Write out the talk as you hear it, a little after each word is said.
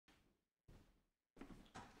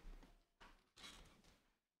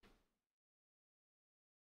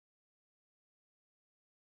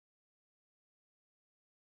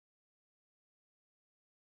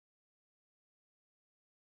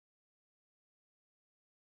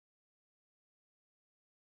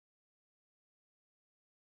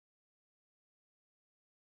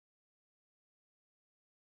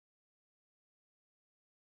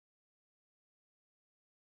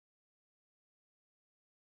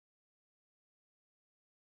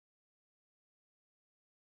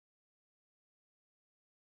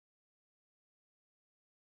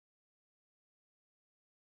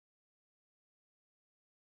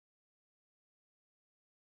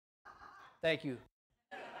Thank you.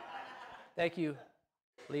 Thank you,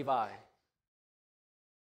 Levi. I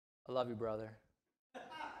love you, brother.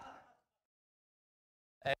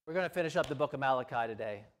 And we're going to finish up the book of Malachi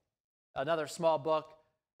today. Another small book.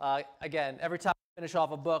 Again, every time we finish off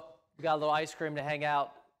a book, we got a little ice cream to hang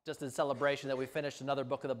out, just in celebration that we finished another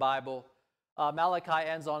book of the Bible. Malachi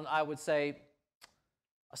ends on, I would say,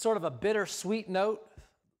 a sort of a bittersweet note.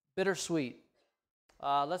 Bittersweet.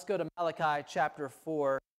 Let's go to Malachi chapter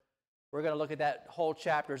 4. We're going to look at that whole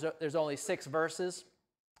chapter. There's only 6 verses.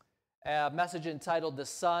 A message entitled, The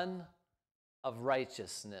Son of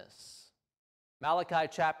Righteousness. Malachi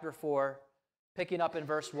chapter 4, picking up in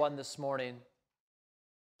verse 1 this morning.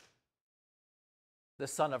 The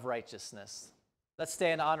Son of Righteousness. Let's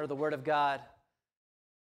stand and honor the Word of God.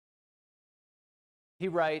 He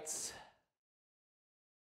writes,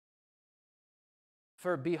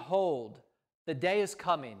 For behold, the day is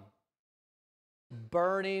coming,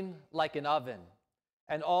 burning like an oven,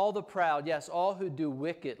 and all the proud, yes, all who do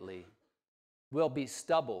wickedly, will be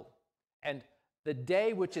stubble. And the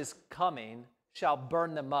day which is coming shall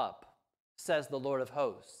burn them up, says the Lord of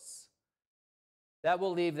hosts. That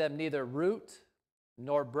will leave them neither root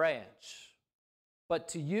nor branch. But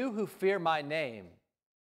to you who fear my name,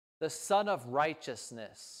 the Son of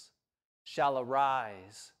Righteousness shall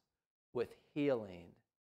arise with healing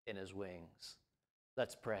in his wings.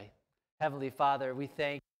 Let's pray. Heavenly Father, we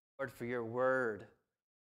thank you, Lord, for your word.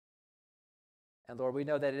 And Lord, we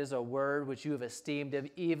know that it is a word which you have esteemed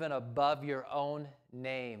even above your own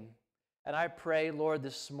name. And I pray, Lord,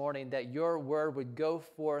 this morning that your word would go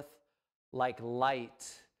forth like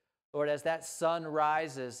light. Lord, as that sun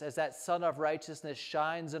rises, as that sun of righteousness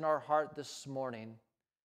shines in our heart this morning,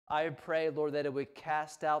 I pray, Lord, that it would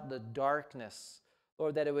cast out the darkness.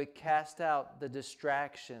 Lord, that it would cast out the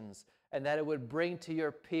distractions, and that it would bring to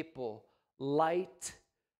your people light,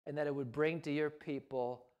 and that it would bring to your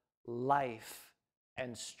people life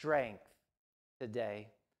and strength today.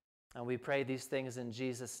 And we pray these things in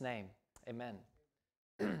Jesus' name. Amen.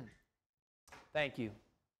 Thank you. You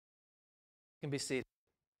can be seated.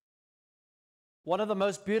 One of the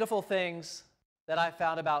most beautiful things that I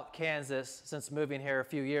found about Kansas since moving here a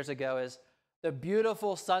few years ago is the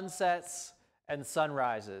beautiful sunsets and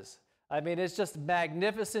sunrises. I mean, it's just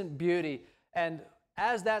magnificent beauty. And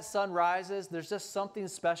as that sun rises, there's just something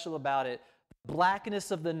special about it. The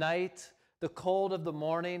blackness of the night, the cold of the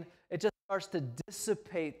morning, it just starts to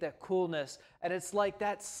dissipate that coolness. And it's like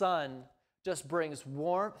that sun just brings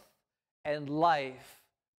warmth and life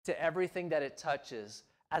to everything that it touches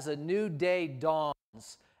as a new day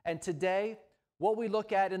dawns. And today, what we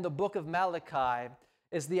look at in the book of Malachi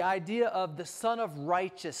is the idea of the Son of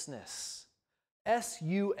Righteousness.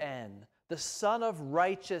 S-U-N, the Son of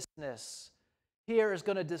Righteousness. Here is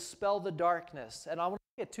going to dispel the darkness. And I want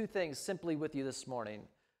to look at 2 things simply with you this morning.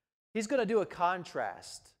 He's going to do a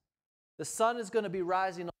contrast. The sun is going to be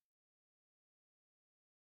rising,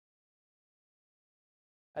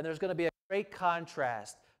 and there's going to be a great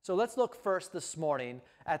contrast. So let's look first this morning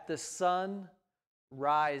at the sun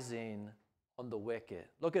rising on the wicked.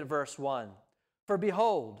 Look at verse 1. For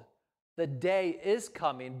behold, the day is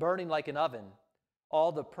coming, burning like an oven.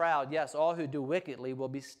 All the proud, yes, all who do wickedly will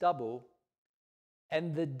be stubble,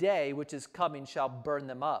 and the day which is coming shall burn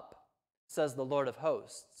them up, says the Lord of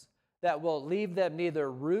hosts, that will leave them neither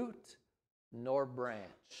root nor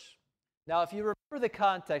branch. Now, if you remember the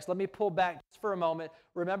context, let me pull back just for a moment.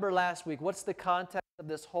 Remember last week, what's the context of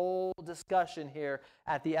this whole discussion here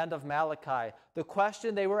at the end of Malachi? The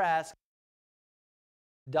question they were asking,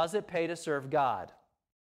 does it pay to serve God?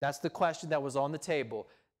 That's the question that was on the table.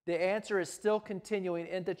 The answer is still continuing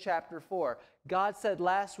into chapter 4. God said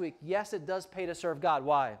last week, yes, it does pay to serve God.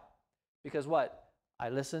 Why? Because what? I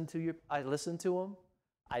listened to them, I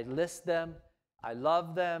list them, I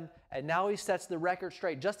love them, and now he sets the record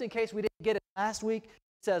straight. Just in case we didn't get it last week,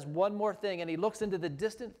 he says one more thing, and he looks into the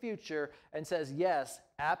distant future and says, yes,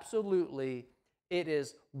 absolutely, it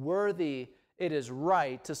is worthy, it is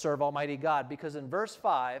right to serve Almighty God. Because in verse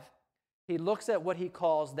 5, he looks at what he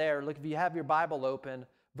calls there, look, if you have your Bible open,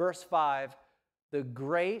 verse 5, the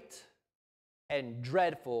great and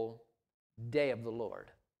dreadful day of the Lord.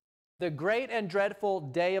 The great and dreadful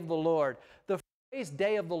day of the Lord. The phrase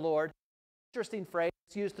day of the Lord, interesting phrase,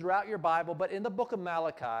 it's used throughout your Bible, but in the book of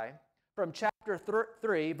Malachi, from chapter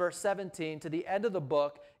 3, verse 17 to the end of the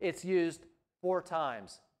book, it's used 4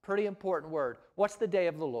 times. Pretty important word. What's the day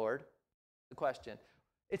of the Lord? The question.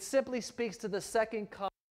 It simply speaks to the second coming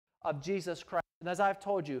of Jesus Christ. And as I've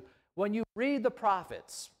told you, when you read the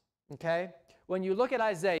prophets, okay, when you look at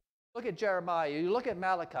Isaiah, you look at Jeremiah, you look at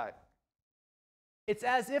Malachi, it's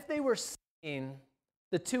as if they were seeing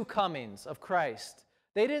the two comings of Christ.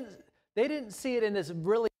 They didn't see it in this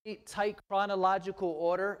really tight chronological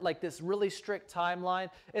order, like this really strict timeline.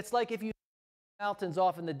 It's like if you see mountains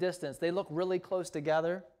off in the distance, they look really close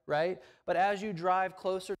together, right? But as you drive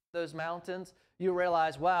closer to those mountains, you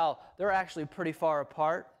realize, wow, they're actually pretty far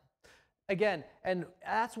apart. Again, and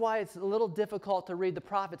that's why it's a little difficult to read the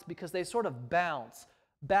prophets, because they sort of bounce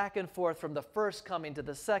back and forth from the first coming to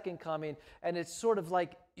the second coming, and it's sort of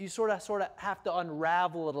like you sort of have to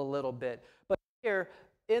unravel it a little bit. But here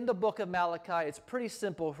in the book of Malachi, it's pretty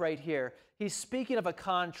simple right here. He's speaking of a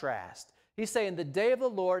contrast. He's saying the day of the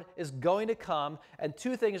Lord is going to come, and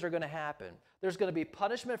two things are going to happen. There's going to be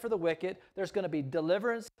punishment for the wicked, there's going to be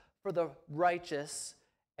deliverance for the righteous,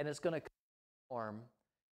 and it's going to come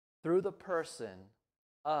through the person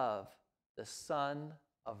of the Son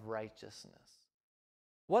of Righteousness.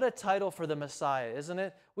 What a title for the Messiah, isn't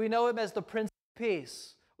it? We know him as the Prince of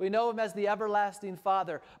Peace. We know him as the Everlasting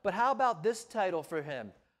Father. But how about this title for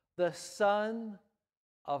him? The Son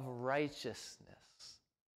of Righteousness.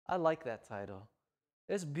 I like that title.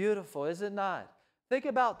 It's beautiful, is it not? Think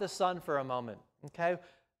about the sun for a moment, okay?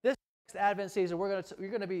 This next Advent season, you're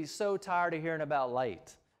going to be so tired of hearing about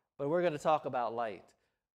light, but we're going to talk about light.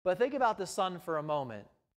 But think about the sun for a moment.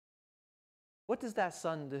 What does that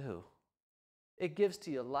sun do? It gives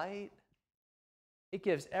to you light. It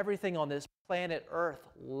gives everything on this planet Earth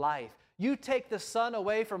life. You take the sun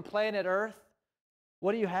away from planet Earth,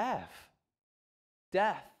 what do you have?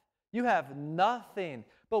 Death. You have nothing.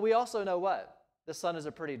 But we also know what? The sun is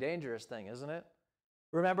a pretty dangerous thing, isn't it?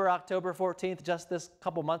 Remember October 14th, just this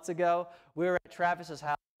couple months ago? We were at Travis's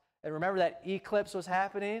house, and remember that eclipse was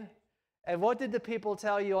happening? And what did the people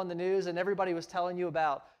tell you on the news and everybody was telling you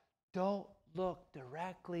about? Don't look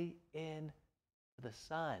directly into the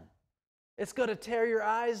sun. It's going to tear your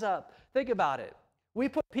eyes up. Think about it. We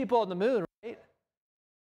put people on the moon, right?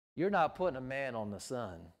 You're not putting a man on the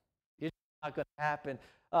sun. It's not going to happen.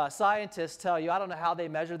 Scientists tell you, I don't know how they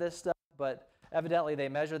measure this stuff, but evidently they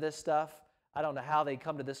measure this stuff. I don't know how they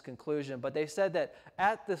come to this conclusion, but they said that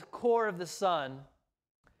at the core of the sun,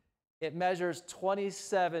 it measures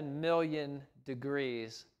 27 million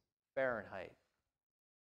degrees Fahrenheit.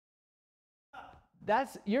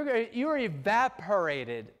 You're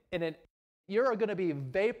evaporated you're going to be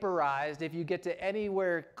vaporized if you get to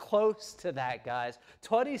anywhere close to that, guys.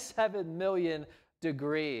 27 million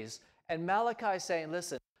degrees. And Malachi is saying,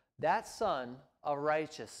 listen, that sun of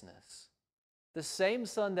righteousness, the same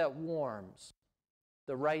sun that warms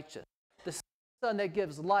the righteous, the sun that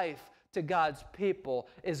gives life to God's people,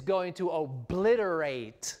 is going to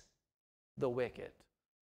obliterate the wicked.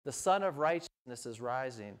 The sun of righteousness is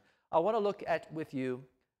rising. I want to look at with you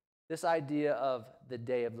this idea of the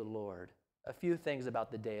day of the Lord. A few things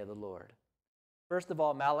about the day of the Lord. First of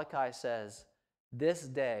all, Malachi says, this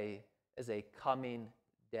day is a coming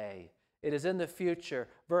day. It is in the future.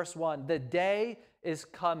 Verse 1, the day is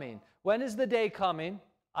coming. When is the day coming?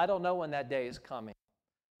 I don't know when that day is coming.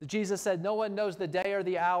 Jesus said, no one knows the day or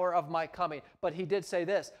the hour of my coming. But he did say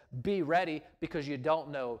this, be ready, because you don't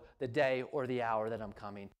know the day or the hour that I'm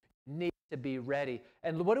coming. You need to be ready.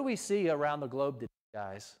 And what do we see around the globe today,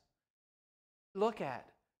 guys? Look at.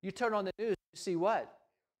 You turn on the news, you see what?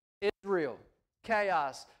 Israel,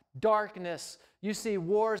 chaos, darkness. You see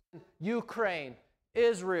wars in Ukraine,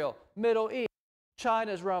 Israel, Middle East,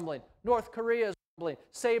 China's rumbling, North Korea's rumbling,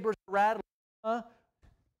 sabers rattling. Huh?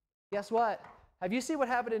 Guess what? Have you seen what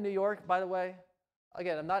happened in New York, by the way?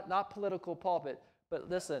 Again, I'm not political pulpit, but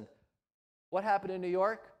listen. What happened in New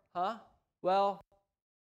York? Huh? Well,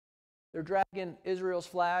 they're dragging Israel's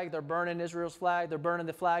flag. They're burning Israel's flag. They're burning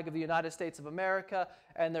the flag of the United States of America.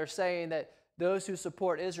 And they're saying that those who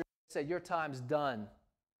support Israel say, your time's done.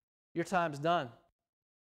 Your time's done.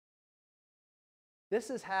 This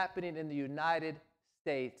is happening in the United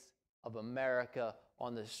States of America,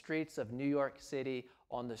 on the streets of New York City,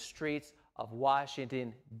 on the streets of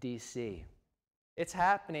Washington, D.C. It's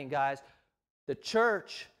happening, guys. The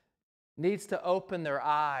church needs to open their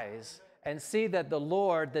eyes and see that the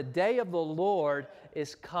Lord, the day of the Lord,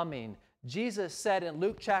 is coming. Jesus said in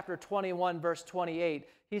Luke chapter 21, verse 28,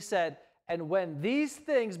 he said, and when these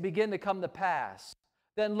things begin to come to pass,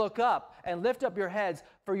 then look up and lift up your heads,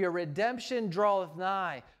 for your redemption draweth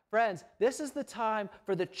nigh. Friends, this is the time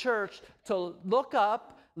for the church to look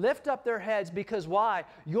up, lift up their heads, because why?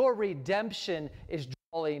 Your redemption is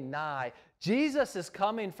drawing nigh. Jesus is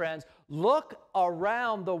coming, friends. Look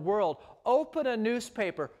around the world. Open a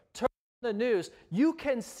newspaper. Turn the news. You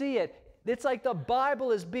can see it. It's like the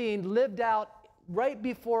Bible is being lived out right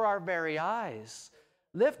before our very eyes.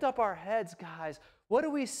 Lift up our heads, guys. What do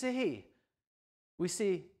we see? We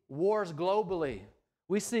see wars globally.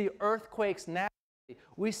 We see earthquakes naturally.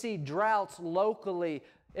 We see droughts locally.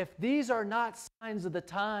 If these are not signs of the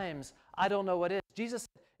times, I don't know what is. Jesus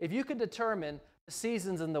said, if you can determine the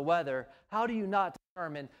seasons and the weather, how do you not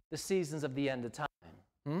determine the seasons of the end of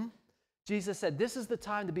time? Jesus said, this is the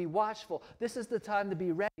time to be watchful. This is the time to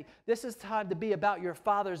be ready. This is time to be about your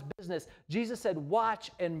Father's business. Jesus said,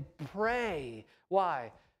 watch and pray.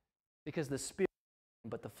 Why? Because the Spirit is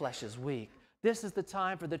willing, but the flesh is weak. This is the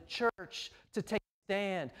time for the church to take a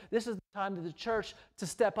stand. This is the time for the church to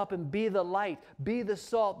step up and be the light, be the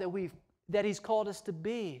salt that He's called us to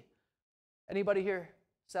be. Anybody here,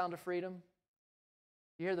 Sound of Freedom?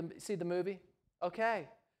 You see the movie? Okay.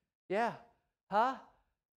 Yeah. Huh?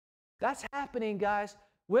 That's happening, guys.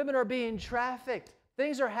 Women are being trafficked.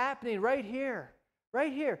 Things are happening right here.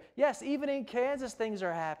 Right here. Yes, even in Kansas, things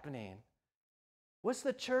are happening. What's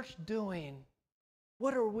the church doing?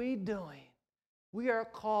 What are we doing? We are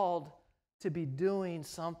called to be doing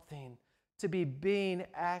something, to be being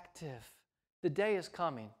active. The day is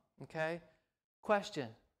coming, okay? Question,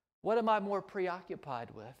 what am I more preoccupied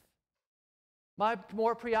with? Am I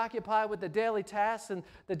more preoccupied with the daily tasks and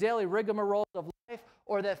the daily rigmaroles of life,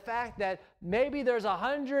 or the fact that maybe there's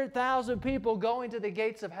 100,000 people going to the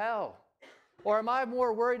gates of hell? Or am I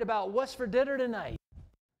more worried about what's for dinner tonight?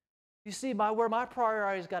 You see where my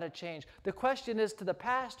priorities got to change. The question is to the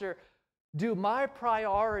pastor, do my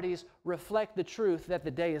priorities reflect the truth that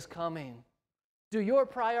the day is coming? Do your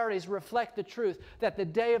priorities reflect the truth that the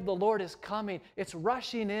day of the Lord is coming? It's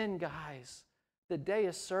rushing in, guys. The day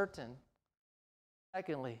is certain.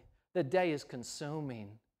 Secondly, the day is consuming.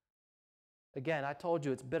 Again, I told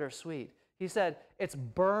you it's bittersweet. He said, it's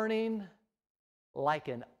burning like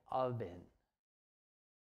an oven.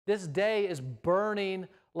 This day is burning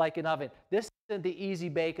like an oven. This isn't the easy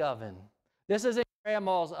bake oven. This isn't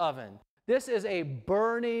grandma's oven. This is a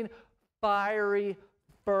burning, fiery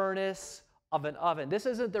furnace of an oven. This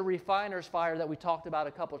isn't the refiner's fire that we talked about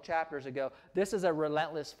a couple chapters ago. This is a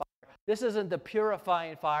relentless fire. This isn't the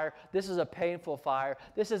purifying fire. This is a painful fire.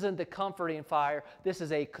 This isn't the comforting fire. This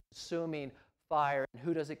is a consuming fire. And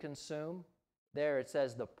who does it consume? There it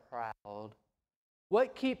says the proud.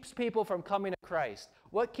 What keeps people from coming to Christ?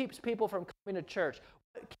 What keeps people from coming to church?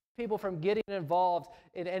 What keeps people from getting involved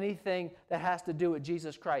in anything that has to do with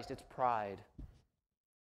Jesus Christ? It's pride.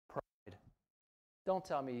 Pride. Don't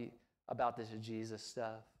tell me about this Jesus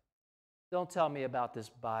stuff. Don't tell me about this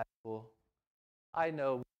Bible. I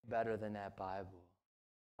know way better than that Bible.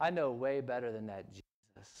 I know way better than that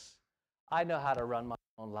Jesus. I know how to run my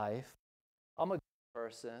own life. I'm a good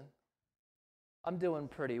person. I'm doing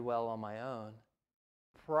pretty well on my own.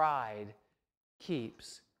 Pride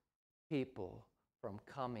keeps people from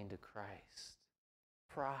coming to Christ.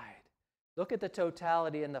 Pride. Look at the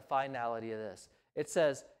totality and the finality of this. It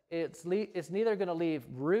says it's neither going to leave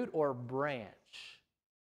root or branch.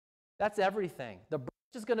 That's everything. The branch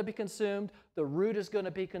is going to be consumed. The root is going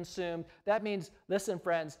to be consumed. That means, listen,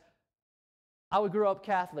 friends, I grew up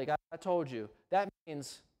Catholic. I told you. That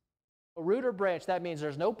means a root or branch. That means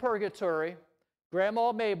there's no purgatory.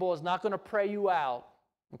 Grandma Mabel is not going to pray you out.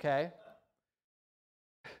 Okay?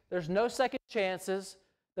 There's no second chances.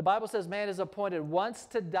 The Bible says man is appointed once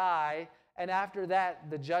to die, and after that,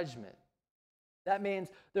 the judgment. That means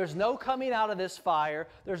there's no coming out of this fire.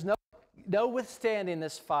 There's no withstanding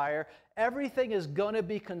this fire. Everything is going to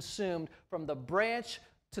be consumed from the branch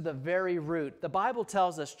to the very root. The Bible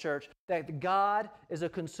tells us, church, that God is a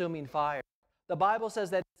consuming fire. The Bible says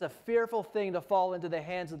that it's a fearful thing to fall into the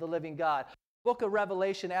hands of the living God. The book of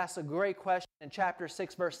Revelation asks a great question. In chapter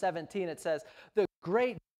 6, verse 17, it says, the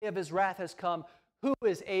great day of his wrath has come. Who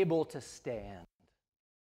is able to stand?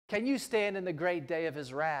 Can you stand in the great day of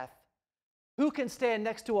his wrath? Who can stand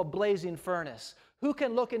next to a blazing furnace? Who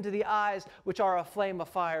can look into the eyes which are a flame of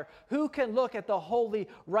fire? Who can look at the holy,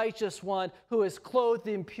 righteous one who is clothed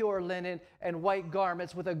in pure linen and white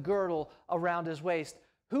garments with a girdle around his waist?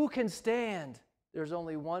 Who can stand? There's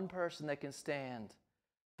only one person that can stand.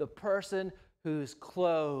 The person who's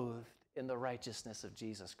clothed in the righteousness of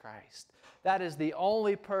Jesus Christ. That is the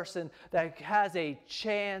only person that has a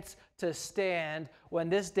chance to stand when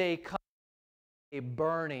this day comes, a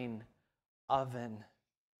burning oven.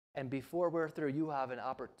 And before we're through, you have an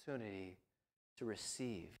opportunity to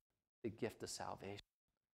receive the gift of salvation.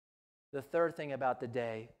 The third thing about the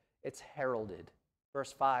day, it's heralded.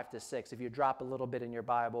 Verse 5 to 6, if you drop a little bit in your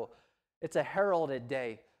Bible, it's a heralded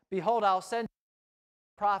day. Behold, I'll send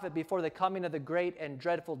a prophet before the coming of the great and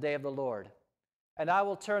dreadful day of the Lord. And I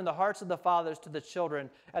will turn the hearts of the fathers to the children,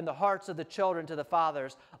 and the hearts of the children to the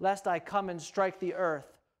fathers, lest I come and strike the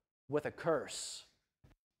earth with a curse.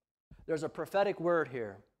 There's a prophetic word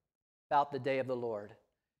here about the day of the Lord.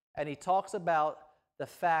 And he talks about the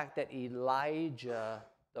fact that Elijah,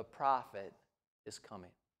 the prophet, is coming.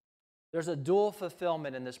 There's a dual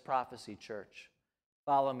fulfillment in this prophecy, church.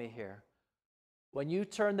 Follow me here. When you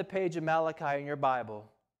turn the page of Malachi in your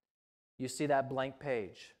Bible, you see that blank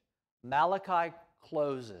page. Malachi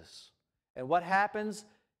closes. And what happens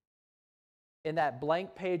in that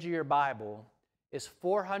blank page of your Bible is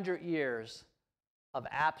 400 years of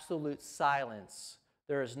absolute silence.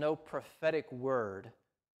 There is no prophetic word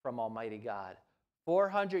from Almighty God.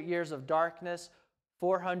 400 years of darkness,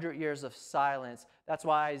 400 years of silence. That's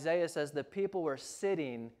why Isaiah says the people were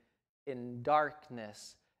sitting in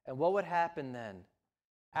darkness. And what would happen then?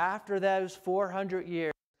 After those 400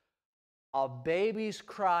 years, a baby's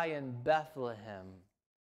cry in Bethlehem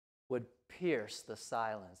would pierce the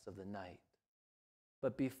silence of the night.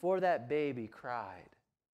 But before that baby cried,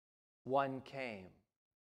 one came,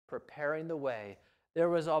 preparing the way. There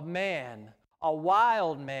was a man, a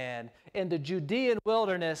wild man, in the Judean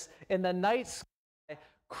wilderness, in the night sky,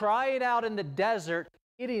 crying out in the desert,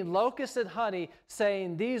 eating locusts and honey,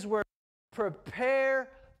 saying these words, prepare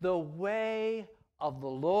the way of the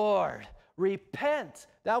Lord. Repent.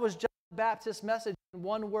 That was John the Baptist's message in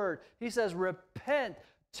one word. He says, repent,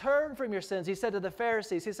 turn from your sins. He said to the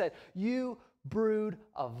Pharisees, he said, you brood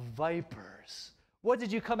of vipers. What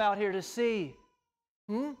did you come out here to see?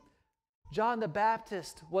 John the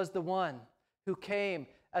Baptist was the one who came,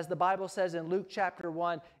 as the Bible says in Luke chapter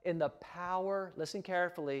 1, in the power, listen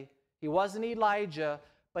carefully, he wasn't Elijah,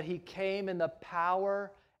 but he came in the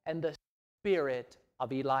power and the spirit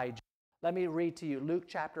of Elijah. Let me read to you Luke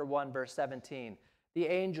chapter 1, verse 17. The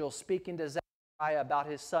angel speaking to Zechariah about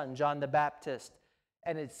his son, John the Baptist,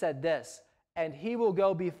 and it said this, and he will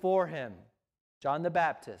go before him, John the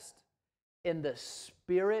Baptist, in the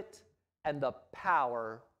spirit and the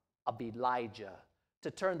power of Elijah, to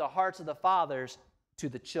turn the hearts of the fathers to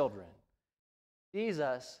the children.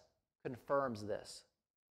 Jesus confirms this.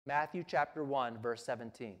 Matthew chapter 1, verse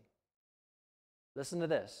 17. Listen to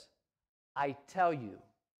this. I tell you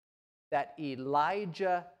that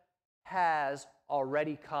Elijah has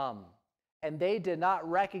already come, and they did not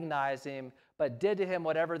recognize him, but did to him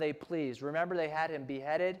whatever they pleased. Remember, they had him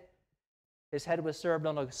beheaded. His head was served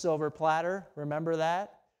on a silver platter. Remember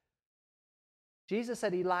that? Jesus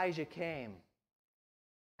said Elijah came.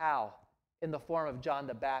 How? In the form of John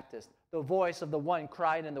the Baptist, the voice of the one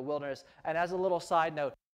crying in the wilderness. And as a little side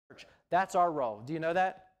note, church, that's our role. Do you know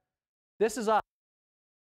that? This is us.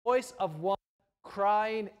 The voice of one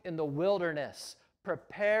crying in the wilderness.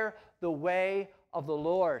 Prepare the way of the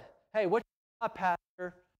Lord. Hey, what's your job,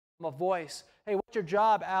 Pastor? I'm a voice. Hey, what's your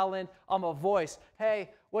job, Alan? I'm a voice. Hey,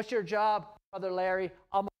 what's your job, Brother Larry?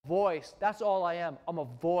 I'm a voice. That's all I am. I'm a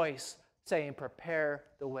voice saying, prepare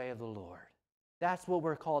the way of the Lord. That's what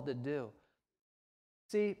we're called to do.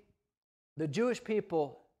 See, the Jewish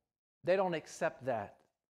people, they don't accept that.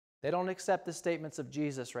 They don't accept the statements of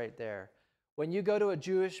Jesus right there. When you go to a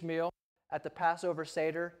Jewish meal at the Passover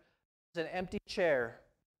Seder, there's an empty chair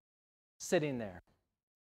sitting there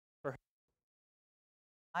for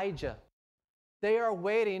Elijah. They are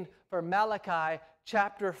waiting for Malachi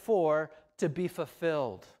chapter 4 to be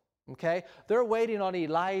fulfilled. Okay? They're waiting on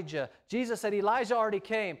Elijah. Jesus said Elijah already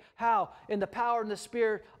came. How? In the power and the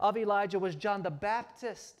spirit of Elijah was John the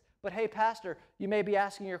Baptist. But hey, Pastor, you may be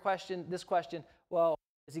asking this question, well,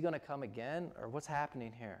 is he going to come again? Or what's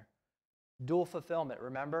happening here? Dual fulfillment,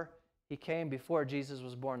 remember? He came before Jesus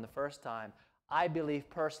was born the first time. I believe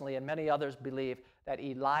personally, and many others believe, that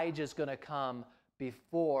Elijah is going to come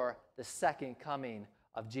before the second coming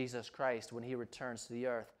of Jesus Christ when he returns to the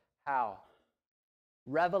earth. How?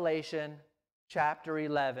 Revelation chapter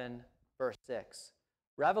 11, verse 6.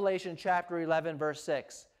 Revelation chapter 11, verse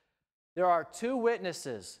 6. There are two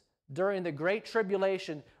witnesses during the Great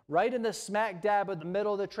Tribulation, right in the smack dab of the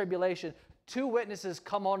middle of the tribulation. Two witnesses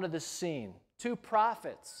come onto the scene. Two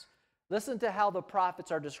prophets. Listen to how the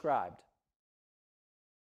prophets are described.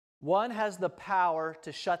 One has the power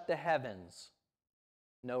to shut the heavens,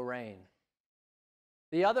 no rain.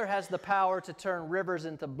 The other has the power to turn rivers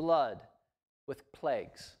into blood with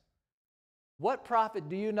plagues. What prophet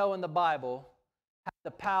do you know in the Bible had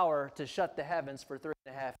the power to shut the heavens for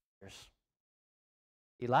 3.5 years?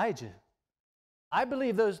 Elijah. I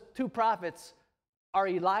believe those two prophets are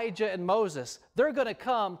Elijah and Moses. They're going to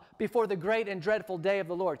come before the great and dreadful day of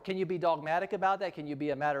the Lord. Can you be dogmatic about that? Can you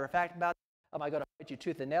be a matter of fact about that? Am I going to fight you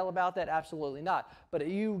tooth and nail about that? Absolutely not. But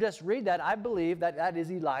you just read that, I believe that that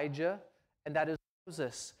is Elijah and that is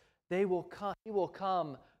Moses. They will come. He will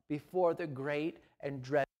come before the great and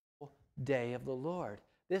dreadful day of the Lord.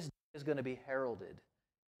 This day is going to be heralded.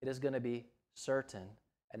 It is going to be certain,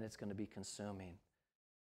 and it's going to be consuming.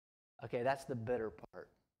 Okay, that's the bitter part.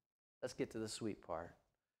 Let's get to the sweet part.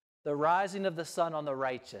 The rising of the sun on the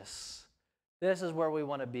righteous. This is where we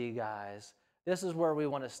want to be, guys. This is where we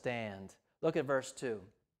want to stand. Look at verse 2.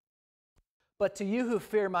 But to you who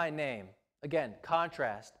fear my name, again,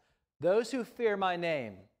 contrast, those who fear my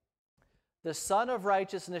name, the Son of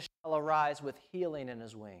Righteousness shall arise with healing in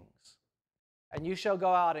his wings. And you shall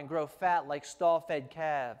go out and grow fat like stall-fed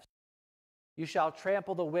calves. You shall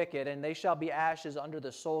trample the wicked, and they shall be ashes under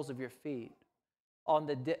the soles of your feet. On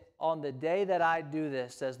the day that I do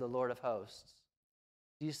this, says the Lord of hosts.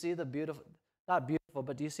 Do you see the beautiful, not beautiful,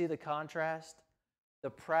 but do you see the contrast? The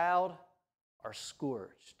proud are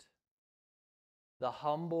scourged. The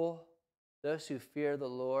humble, those who fear the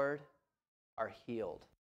Lord, are healed.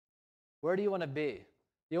 Where do you want to be?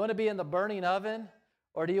 Do you want to be in the burning oven,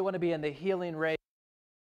 or do you want to be in the healing rays?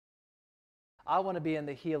 I want to be in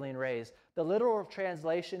the healing rays. The literal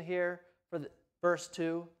translation here for verse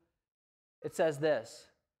 2, it says this: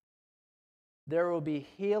 there will be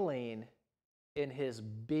healing in his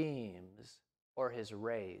beams or his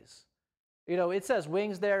rays. You know, it says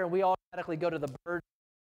wings there, and we automatically go to the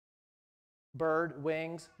bird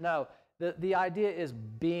wings. No, the idea is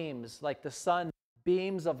beams, like the sun,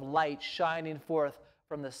 beams of light shining forth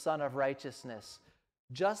from the sun of righteousness.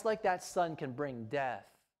 Just like that sun can bring death,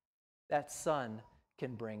 that sun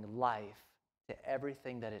can bring life to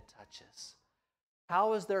everything that it touches.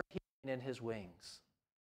 How is there healing in his wings?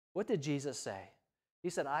 What did Jesus say? He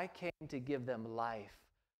said, I came to give them life,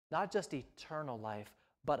 not just eternal life,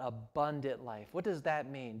 but abundant life. What does that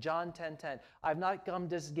mean? John 10:10, I've not come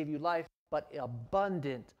just to give you life, but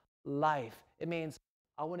abundant life. It means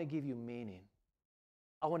I want to give you meaning.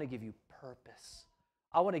 I want to give you purpose.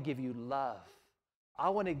 I want to give you love. I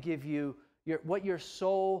want to give you what your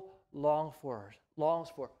soul longs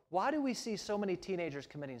for. Why do we see so many teenagers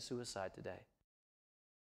committing suicide today?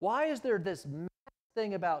 Why is there this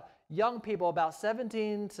thing about young people about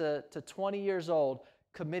 17 to 20 years old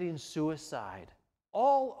committing suicide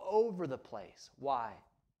all over the place? Why?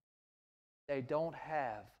 They don't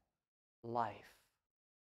have life.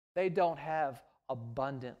 They don't have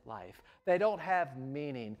abundant life. They don't have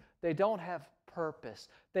meaning. They don't have purpose.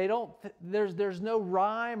 There's no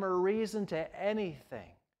rhyme or reason to anything.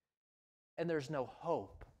 And there's no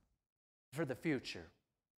hope for the future.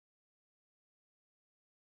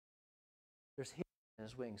 There's healing in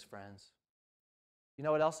his wings, friends. You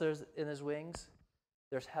know what else there's in his wings?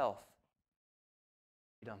 There's health.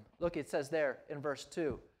 Freedom. Look, it says there in verse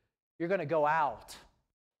 2, you're going to go out.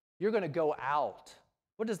 You're going to go out.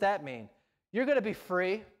 What does that mean? You're going to be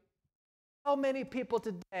free. How many people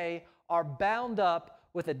today are bound up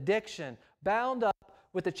with addiction, bound up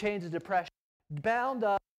with the chains of depression, bound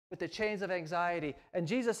up with the chains of anxiety? And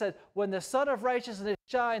Jesus said, when the Son of Righteousness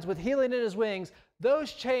shines with healing in his wings,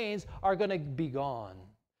 those chains are going to be gone.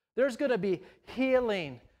 There's going to be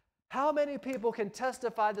healing. How many people can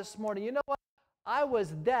testify this morning? You know what? I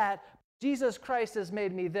was that. Jesus Christ has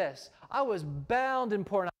made me this. I was bound in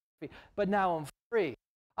pornography, but now I'm free.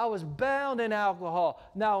 I was bound in alcohol.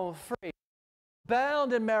 Now I'm free.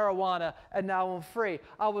 Bound in marijuana, and now I'm free.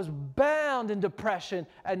 I was bound in depression,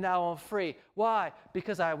 and now I'm free. Why?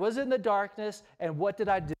 Because I was in the darkness, and what did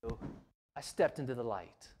I do? I stepped into the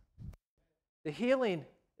light. The healing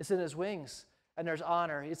is in his wings, and there's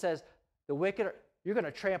honor. It says, the wicked, you're going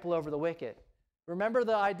to trample over the wicked. Remember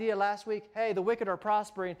the idea last week? Hey, the wicked are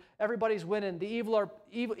prospering. Everybody's winning. The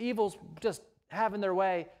evil's just having their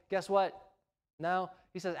way. Guess what? No.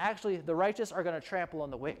 He says, actually, the righteous are going to trample on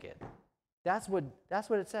the wicked. That's what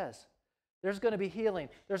it says. There's going to be healing.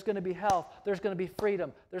 There's going to be health. There's going to be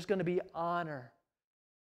freedom. There's going to be honor.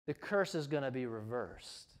 The curse is going to be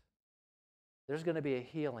reversed. There's going to be a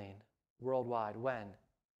healing worldwide. When?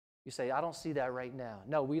 You say, I don't see that right now.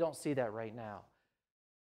 No, we don't see that right now.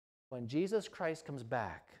 When Jesus Christ comes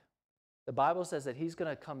back, the Bible says that he's going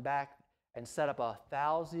to come back and set up a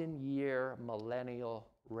 1,000-year millennial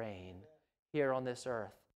reign here on this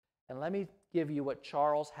earth. And let me give you what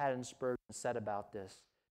Charles Haddon Spurgeon said about this.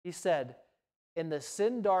 He said, in the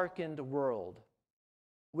sin-darkened world,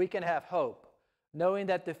 we can have hope, knowing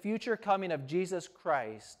that the future coming of Jesus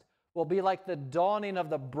Christ will be like the dawning of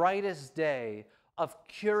the brightest day of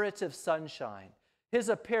curative sunshine. His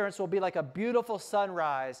appearance will be like a beautiful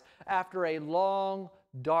sunrise after a long,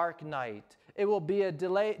 dark night. It will be a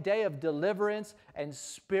day of deliverance and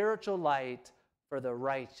spiritual light for the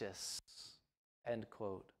righteous. End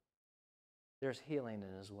quote. There's healing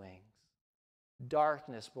in his wings.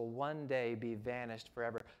 Darkness will one day be vanished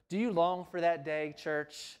forever. Do you long for that day,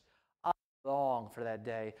 church? I long for that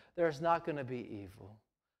day. There's not going to be evil.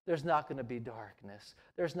 there's not going to be darkness.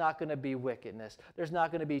 There's not going to be wickedness. There's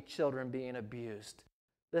not going to be children being abused.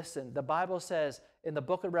 Listen, the Bible says in the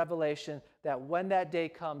book of Revelation that when that day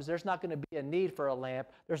comes, there's not going to be a need for a lamp.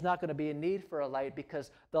 There's not going to be a need for a light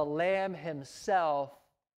because the Lamb himself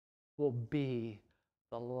will be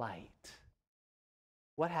the light.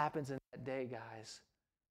 What happens in that day, guys?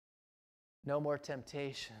 No more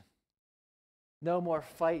temptation. No more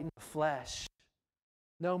fighting the flesh.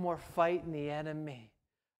 No more fighting the enemy.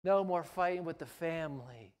 No more fighting with the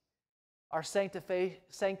family. Our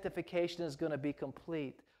sanctification is going to be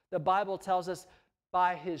complete. The Bible tells us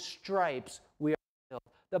by his stripes we are healed.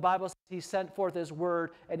 The Bible says he sent forth his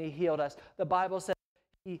word and he healed us. The Bible says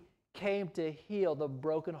he came to heal the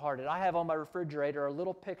brokenhearted. I have on my refrigerator a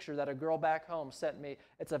little picture that a girl back home sent me.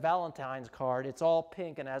 It's a Valentine's card. It's all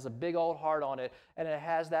pink and has a big old heart on it. And it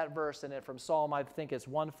has that verse in it from Psalm, I think it's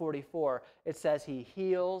 144. It says he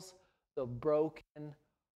heals the brokenhearted.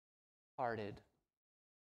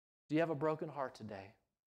 Do you have a broken heart today?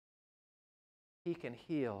 He can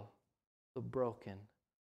heal the broken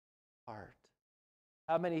heart.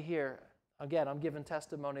 How many here, again, I'm giving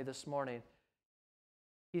testimony this morning.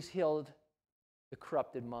 He's healed the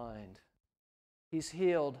corrupted mind. He's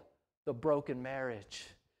healed the broken marriage.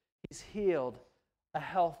 He's healed a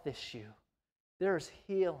health issue. There's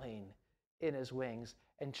healing in his wings.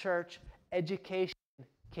 And church, education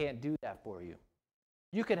can't do that for you.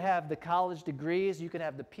 You can have the college degrees, you can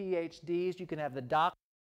have the PhDs, you can have the doctorate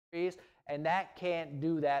degrees, and that can't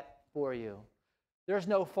do that for you. There's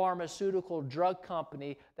no pharmaceutical drug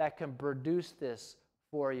company that can produce this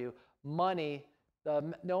for you. Money,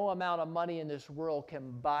 no amount of money in this world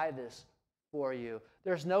can buy this for you.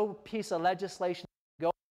 There's no piece of legislation that can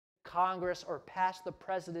go to Congress or past the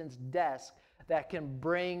president's desk that can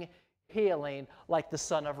bring healing like the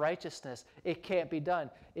Son of Righteousness. It can't be done.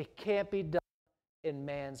 It can't be done in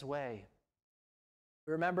man's way.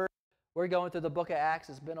 Remember, we're going through the book of Acts.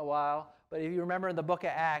 It's been a while. But if you remember in the book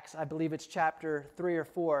of Acts, I believe it's chapter 3 or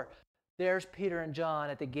 4, there's Peter and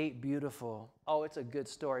John at the gate beautiful. Oh, it's a good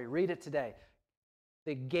story. Read it today.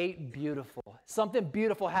 The gate beautiful. Something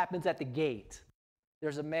beautiful happens at the gate.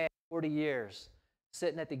 There's a man, 40 years,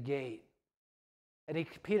 sitting at the gate. And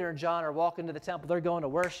Peter and John are walking to the temple. They're going to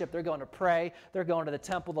worship. They're going to pray. They're going to the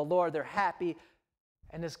temple of the Lord. They're happy.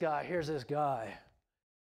 And here's this guy.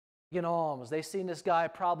 Getting alms. They've seen this guy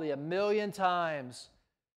probably 1,000,000 times.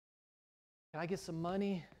 Can I get some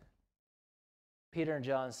money? Peter and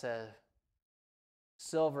John said,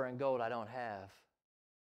 silver and gold I don't have,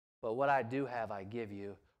 but what I do have I give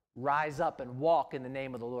you. Rise up and walk in the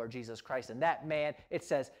name of the Lord Jesus Christ. And that man, it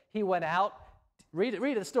says, he went out, read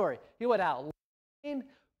the story. He went out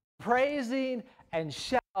praising and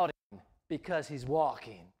shouting because he's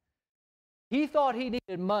walking. He thought he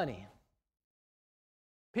needed money.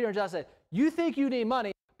 Peter and John said, you think you need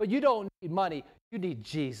money, but you don't need money. You need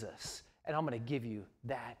Jesus. And I'm going to give you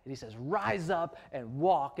that. And he says, rise up and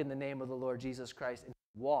walk in the name of the Lord Jesus Christ. And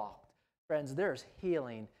he walked. Friends, there's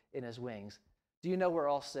healing in his wings. Do you know we're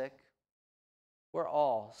all sick? We're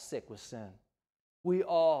all sick with sin. We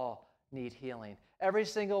all need healing. Every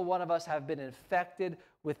single one of us have been infected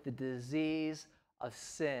with the disease of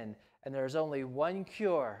sin. And there's only one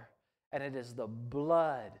cure, and it is the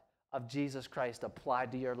blood of Jesus Christ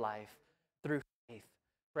applied to your life through faith.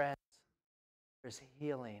 Friends, there's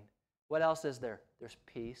healing. What else is there? There's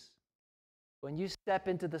peace. When you step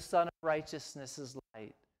into the Son of Righteousness'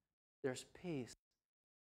 light, there's peace.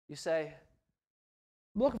 You say,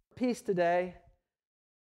 I'm looking for peace today,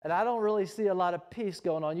 and I don't really see a lot of peace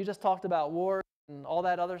going on. You just talked about war and all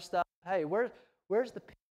that other stuff. Hey, where's the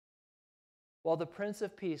peace? Well, the Prince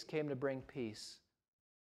of Peace came to bring peace.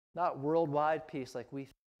 Not worldwide peace like we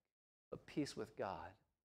think, but peace with God.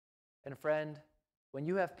 And friend, when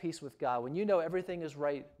you have peace with God, when you know everything is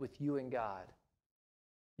right with you and God,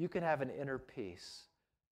 you can have an inner peace.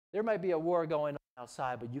 There might be a war going on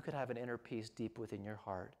outside, but you can have an inner peace deep within your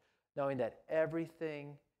heart, knowing that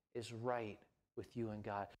everything is right with you and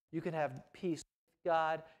God. You can have peace with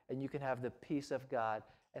God, and you can have the peace of God.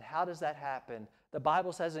 And how does that happen? The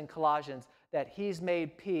Bible says in Colossians that he's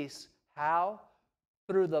made peace. How?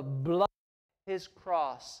 Through the blood of his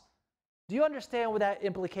cross. Do you understand what that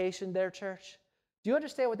implication there, church? Do you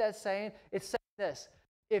understand what that's saying? It's saying this.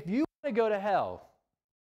 If you want to go to hell,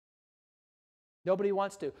 nobody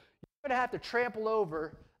wants to. You're going to have to trample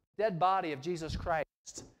over the dead body of Jesus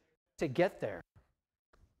Christ to get there.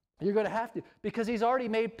 You're going to have to, because he's already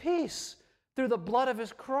made peace through the blood of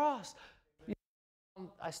his cross.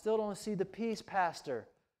 I still don't see the peace, Pastor.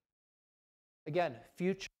 Again,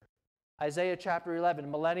 future. Isaiah chapter 11,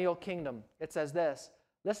 millennial kingdom. It says this.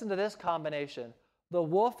 Listen to this combination. the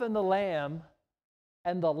wolf and the lamb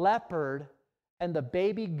and the leopard and the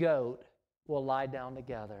baby goat will lie down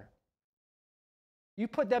together. You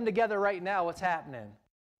put them together right now, what's happening?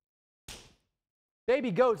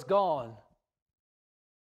 Baby goat's gone.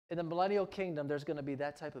 In the millennial kingdom, there's going to be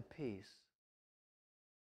that type of peace.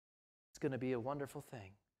 It's going to be a wonderful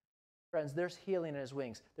thing. Friends, there's healing in his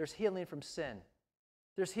wings. There's healing from sin.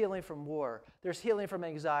 There's healing from war. There's healing from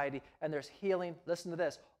anxiety. And there's healing, listen to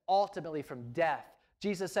this, ultimately from death.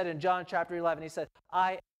 Jesus said in John chapter 11, he said,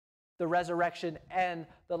 I am the resurrection and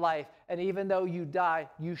the life. And even though you die,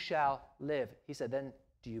 you shall live. He said, then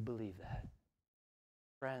do you believe that?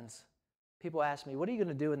 Friends, people ask me, what are you going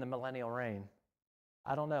to do in the millennial reign?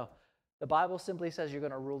 I don't know. The Bible simply says you're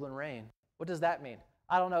going to rule and reign. What does that mean?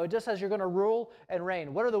 I don't know. It just says you're going to rule and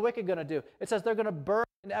reign. What are the wicked going to do? It says they're going to burn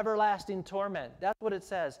in everlasting torment. That's what it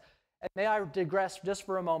says. And may I digress just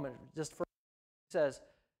for a moment. It says,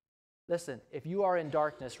 listen, if you are in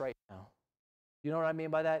darkness right now, you know what I mean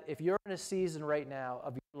by that? If you're in a season right now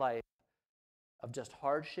of your life of just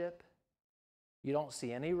hardship, you don't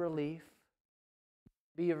see any relief,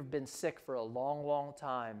 maybe you've been sick for a long, long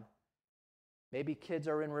time, maybe kids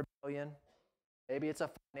are in rebellion, maybe it's a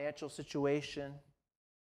financial situation,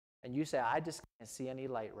 and you say, I just can't see any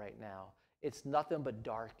light right now. It's nothing but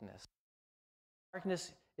darkness.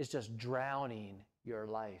 Darkness is just drowning your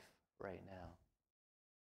life right now.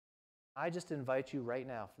 I just invite you right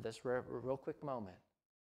now for this real quick moment.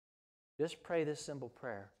 Just pray this simple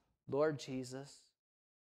prayer. Lord Jesus,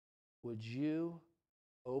 would you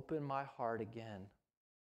open my heart again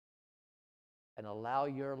and allow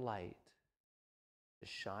your light to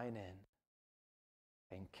shine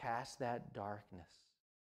in and cast that darkness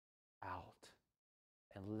out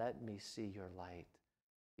and let me see your light,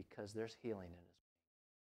 because there's healing in his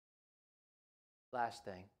way. Last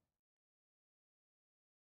thing,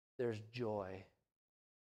 there's joy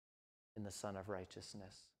in the Son of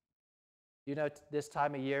Righteousness. You know, this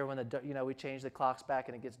time of year when we change the clocks back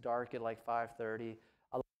and it gets dark at like 5:30,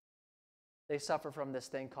 they suffer from this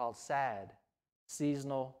thing called SAD,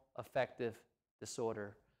 seasonal affective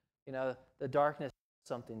disorder. You know, the darkness is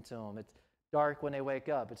something to them. It's dark when they wake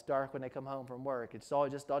up. It's dark when they come home from work. It's all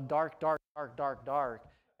just dark, dark, dark, dark, dark.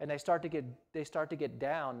 And they start to get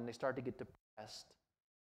down and they start to get depressed.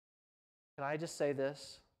 Can I just say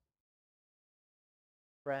this?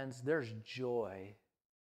 Friends, there's joy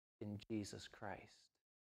in Jesus Christ.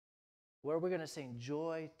 Where we're going to sing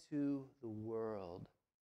joy to the world.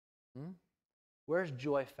 Where's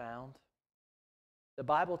joy found? The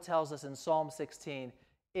Bible tells us in Psalm 16,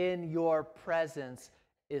 in your presence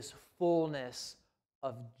is fullness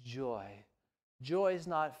of joy. Joy is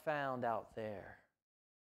not found out there.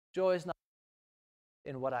 Joy is not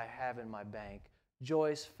in what I have in my bank.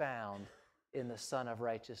 Joy is found in the Son of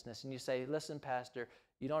Righteousness. And you say, listen, Pastor,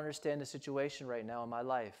 you don't understand the situation right now in my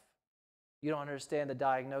life. You don't understand the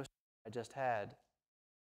diagnosis I just had.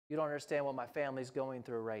 You don't understand what my family's going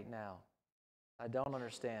through right now. I don't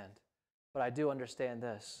understand. But I do understand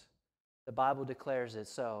this. The Bible declares it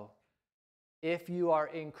so. If you are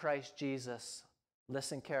in Christ Jesus,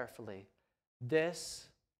 listen carefully. This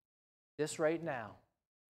right now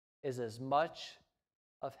is as much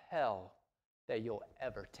of hell that you'll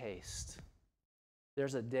ever taste.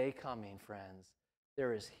 There's a day coming, friends.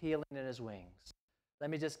 There is healing in his wings.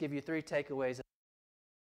 Let me just give you 3 takeaways.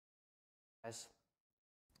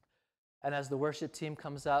 And as the worship team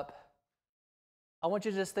comes up, I want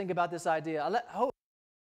you to just think about this idea.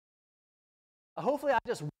 Hopefully I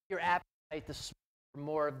just whet your appetite for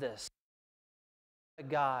more of this.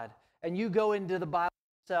 God. And you go into the Bible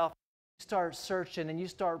yourself, you start searching and you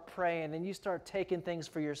start praying and you start taking things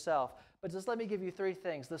for yourself. But just let me give you 3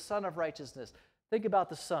 things. The Son of Righteousness. Think about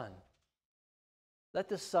the Son. Let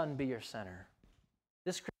the Son be your center.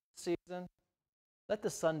 This Christmas season, let the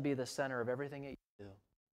Son be the center of everything that you do.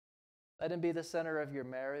 Let him be the center of your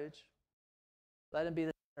marriage. Let him be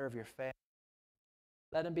the center of your family.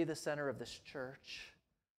 Let him be the center of this church.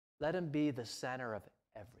 Let him be the center of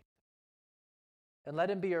everything. And let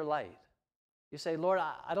him be your light. You say, Lord,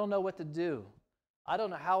 I don't know what to do. I don't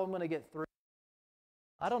know how I'm going to get through.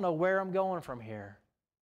 I don't know where I'm going from here.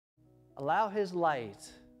 Allow his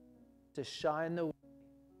light to shine the way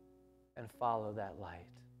and follow that light.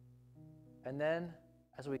 And then,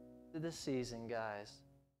 as we get to this season, guys,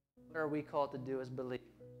 what are we called to do as believers?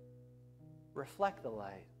 Reflect the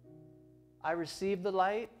light. I receive the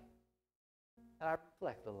light, and I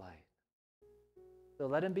reflect the light. So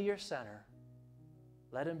let him be your center.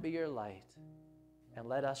 Let him be your light. And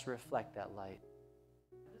let us reflect that light.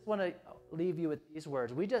 I just want to leave you with these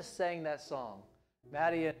words. We just sang that song.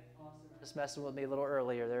 Maddie and Austin were just messing with me a little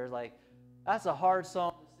earlier. They're like, That's a hard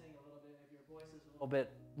song to sing a little bit if your voice is a little bit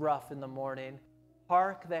rough in the morning.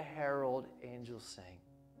 Hark the herald angels sing.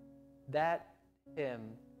 That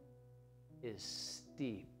hymn is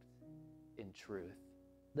steeped in truth.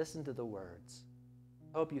 Listen to the words.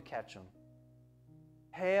 Hope you catch them.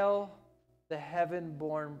 Hail the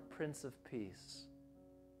heaven-born Prince of Peace.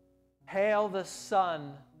 Hail the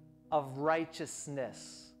Son of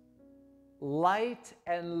righteousness. Light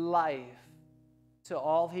and life to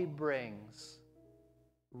all he brings.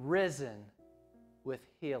 Risen with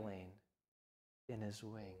healing in his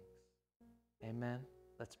wings. Amen.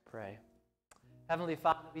 Let's pray. Heavenly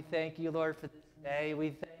Father, we thank you, Lord, for this day. We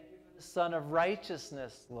thank you for the Son of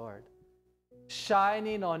righteousness, Lord,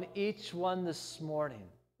 shining on each one this morning.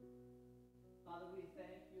 Father, we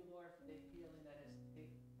thank you, Lord, for the healing that has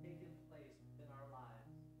taken place within our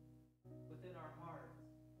lives, within our hearts,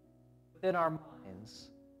 within our minds.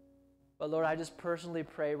 But Lord, I just personally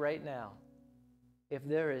pray right now, if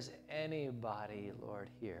there is anybody, Lord,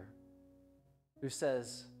 here who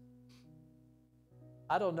says,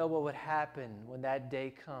 I don't know what would happen when that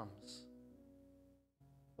day comes.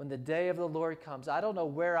 When the day of the Lord comes, I don't know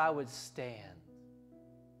where I would stand.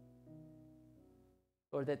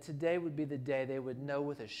 Lord, that today would be the day they would know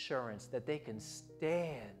with assurance that they can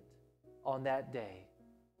stand on that day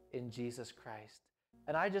in Jesus Christ.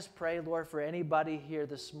 And I just pray, Lord, for anybody here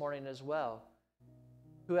this morning as well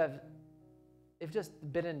who they've just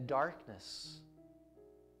been in darkness.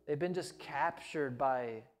 They've been just captured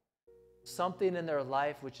by something in their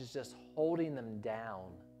life which is just holding them down.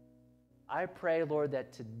 I pray, Lord,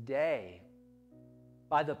 that today,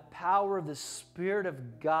 by the power of the Spirit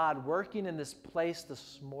of God working in this place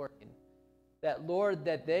this morning, that, Lord,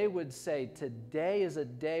 that they would say, today is a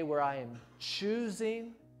day where I am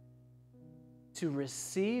choosing to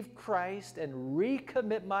receive Christ and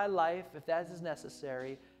recommit my life, if that is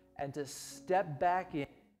necessary, and to step back in.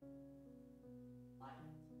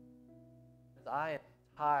 Because I am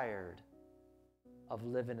tired of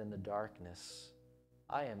living in the darkness.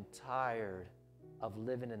 I am tired of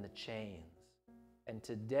living in the chains. And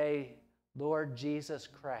today, Lord Jesus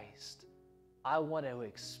Christ, I want to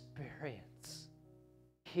experience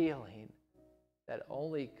healing that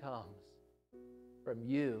only comes from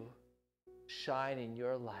you shining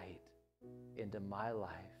your light into my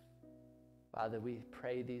life. Father, we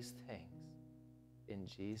pray these things in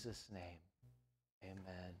Jesus' name.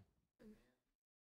 Amen.